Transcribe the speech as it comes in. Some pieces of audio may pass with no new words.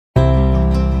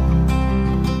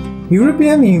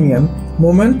European Union,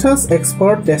 momentous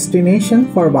export destination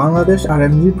for Bangladesh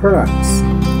RMG products.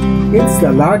 It's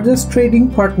the largest trading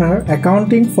partner,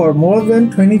 accounting for more than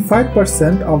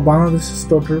 25% of Bangladesh's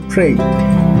total trade.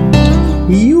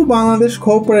 EU-Bangladesh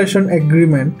Cooperation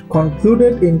Agreement,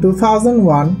 concluded in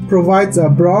 2001, provides a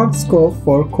broad scope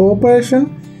for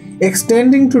cooperation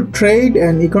extending to trade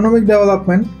and economic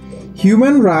development,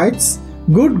 human rights,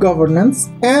 good governance,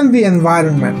 and the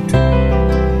environment.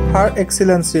 Her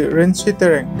Excellency Rensje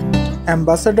Teerink,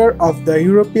 Ambassador of the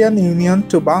European Union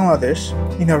to Bangladesh,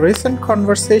 in a recent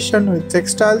conversation with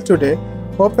Textile Today,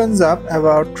 opens up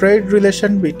about trade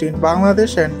relation between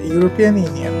Bangladesh and European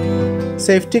Union,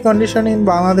 safety condition in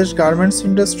Bangladesh garments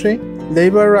industry,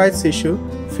 labor rights issue,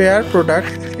 fair product,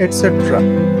 etc.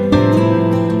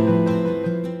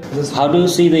 How do you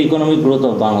see the economic growth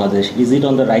of Bangladesh? Is it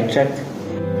on the right track?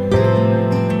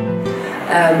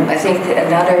 I think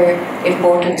another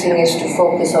important thing is to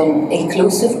focus on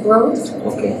inclusive growth,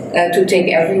 to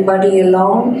take everybody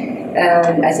along.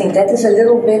 I think that is a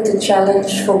little bit the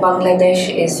challenge for Bangladesh,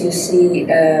 is you see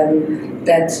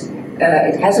that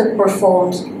it hasn't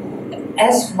performed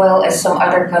as well as some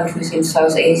other countries in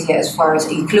South Asia as far as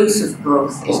inclusive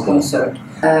growth is concerned.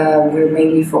 We're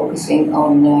mainly focusing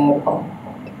on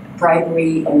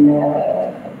primary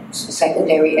and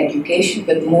secondary education,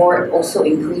 but more also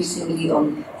increasingly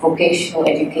on vocational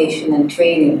education and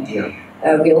training.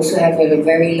 We also have a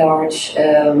very large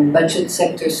budget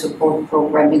sector support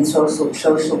program in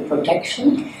social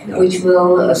protection, which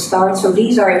will start. So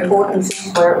these are important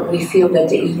things where we feel that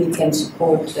the EU can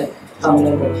support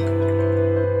Bangladesh.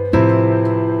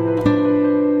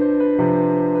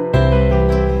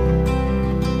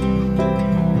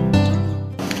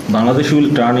 Bangladesh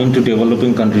will turn into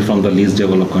developing country from the least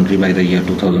developed country by the year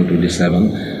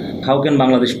 2027. How can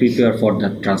Bangladesh prepare for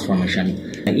that transformation?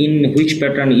 In which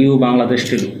pattern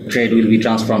EU-Bangladesh trade will be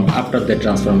transformed after that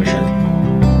transformation?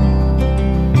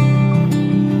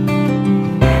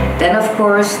 Then, of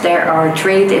course, there are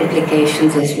trade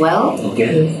implications as well.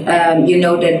 You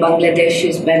know that Bangladesh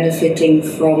is benefiting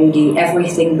from the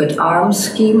everything but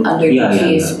arms scheme under the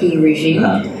GSP regime.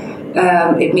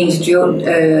 It means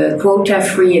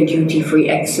quota-free and duty-free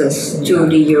access to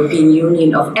the European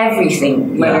Union of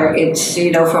everything, whether it's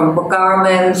from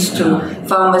garments to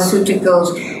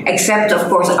pharmaceuticals, except of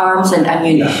course arms and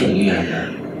ammunition.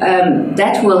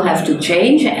 That will have to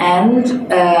change, and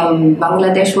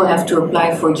Bangladesh will have to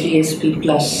apply for GSP+.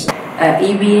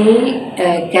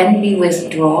 EBA can be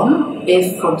withdrawn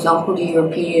if, for example, the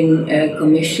European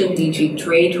Commission, DG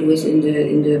Trade, who is in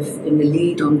the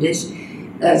lead on this,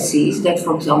 sees that,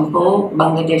 for example,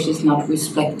 Bangladesh is not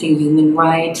respecting human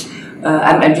rights.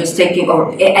 I'm just taking,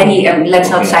 or any, let's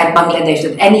not cite Bangladesh,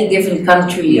 that any given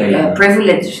country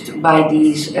privileged by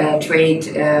these trade,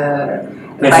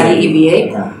 by the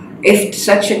EBA, if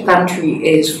such a country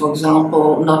is, for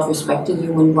example, not respecting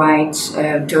human rights,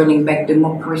 turning back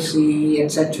democracy,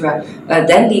 etc.,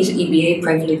 then these EBA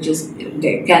privileges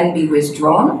can be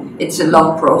withdrawn. It's a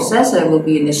long process. There will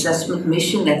be an assessment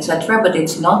mission, etc., but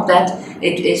it's not that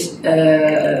it is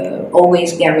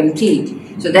always guaranteed.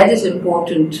 So that is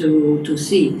important to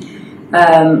see.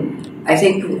 I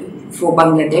think for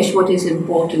Bangladesh, what is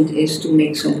important is to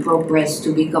make some progress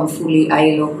to become fully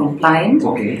ILO compliant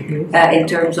in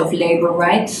terms of labor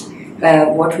rights.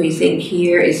 What we think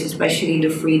here is especially the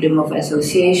freedom of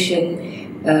association,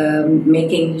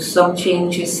 making some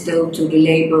changes still to the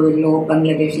labor law,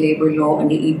 Bangladesh labor law, and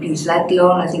the EPZ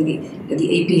law. I think the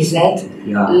EPZ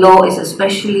law is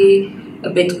especially a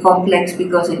bit complex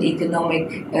because in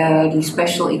the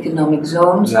special economic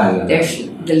zones,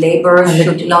 the laborers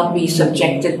should not be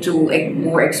subjected to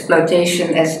more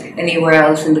exploitation as anywhere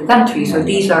else in the country. So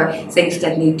these are things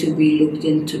that need to be looked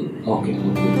into.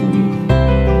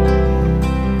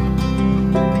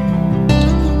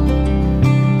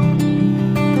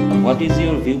 What is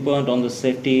your viewpoint on the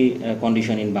safety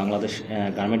condition in Bangladesh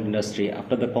garment industry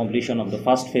after the completion of the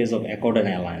first phase of Accord and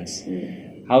Alliance?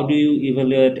 How do you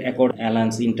evaluate Accord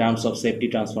Alliance in terms of safety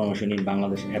transformation in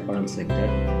Bangladesh apparel sector?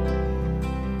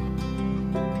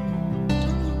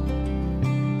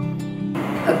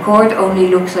 Accord only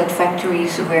looks at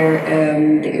factories where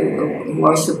who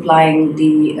are supplying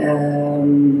the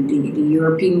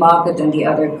European market and the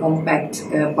other compact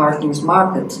partners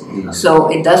markets. So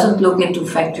it doesn't look into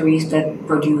factories that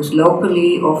produce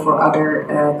locally or for other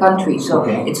countries. So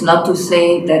it's not to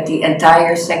say that the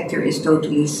entire sector is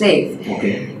totally safe.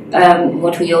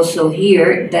 What we also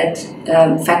hear that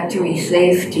factory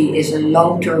safety is a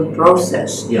long-term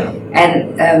process,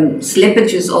 and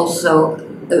slippages also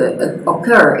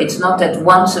occur. It's not that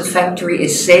once a factory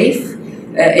is safe,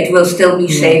 it will still be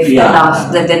safe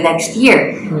the next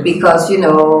year, because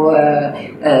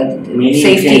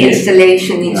safety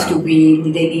installation needs to be,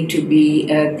 they need to be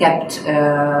kept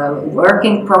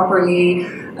working properly.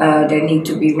 There need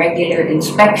to be regular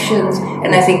inspections,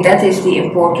 and I think that is the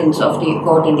importance of the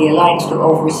Accord and the Alliance, to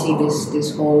oversee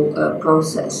this whole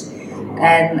process.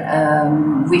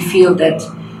 And we feel that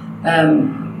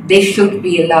they should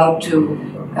be allowed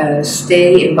to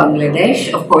stay in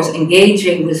Bangladesh, of course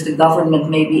engaging with the government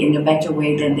maybe in a better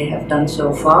way than they have done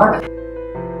so far.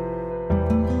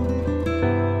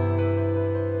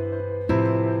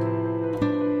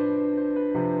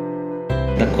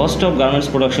 The cost of garments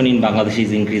production in Bangladesh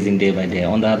is increasing day by day.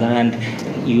 On the other hand,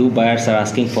 you buyers are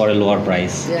asking for a lower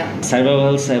price.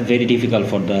 Survivals are very difficult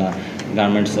for the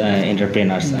garments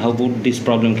entrepreneurs. How would this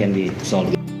problem can be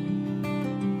solved?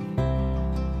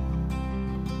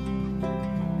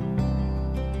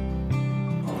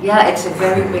 Yeah, it's a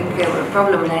very big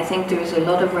problem, and I think there is a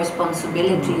lot of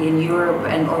responsibility in Europe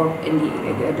and or in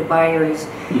the buyers'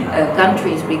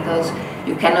 countries, because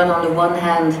you cannot on the one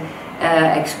hand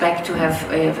expect to have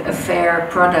a fair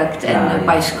product and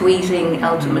by squeezing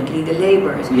ultimately the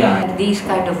laborers. These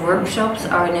kind of workshops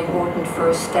are an important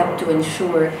first step to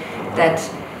ensure that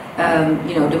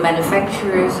the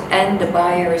manufacturers and the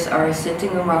buyers are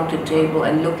sitting around the table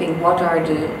and looking what are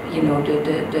the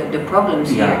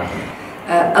problems here.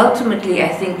 Ultimately, I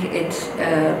think it's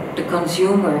the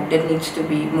consumer that needs to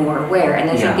be more aware,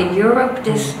 and I think in Europe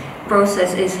this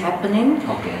process is happening.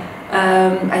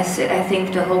 I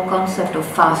think the whole concept of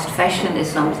fast fashion is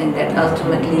something that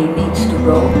ultimately needs to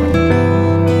go.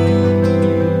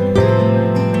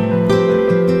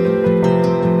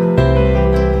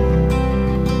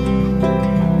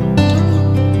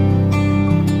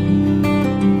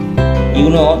 You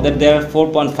know that there are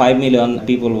 4.5 million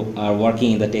people who are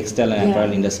working in the textile and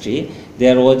apparel industry.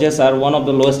 Their wages are one of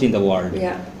the lowest in the world.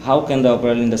 How can the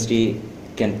apparel industry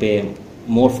can pay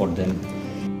more for them?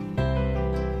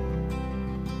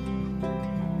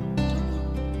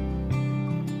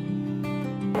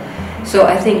 So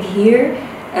I think here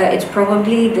it's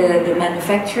probably the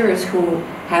manufacturers who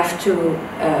have to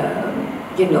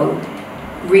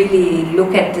really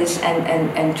look at this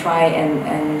and try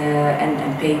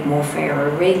and pay more fairer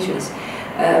wages.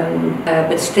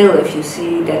 But still, if you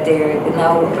see that they're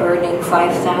now earning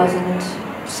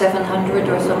 5,700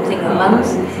 or something a month,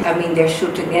 I mean, there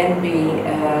should again be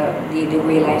the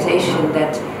realization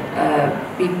that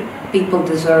people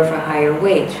deserve a higher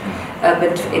wage.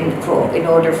 But in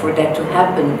order for that to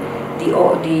happen, the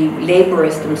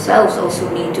laborers themselves also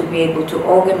need to be able to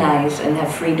organize and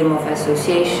have freedom of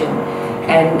association,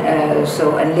 and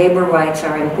labor rights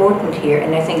are important here.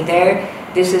 And I think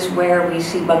this is where we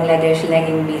see Bangladesh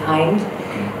lagging behind,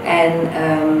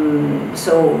 and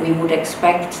so we would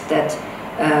expect that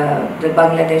the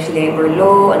Bangladesh labor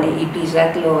law and the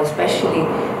EPZ law especially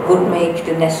would make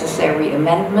the necessary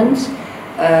amendments.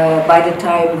 By the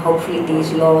time, hopefully,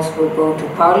 these laws will go to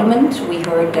Parliament. We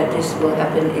heard that this will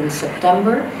happen in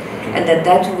September, and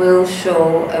that will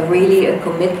show really a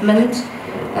commitment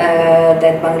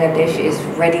that Bangladesh is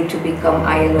ready to become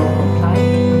ILO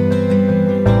compliant.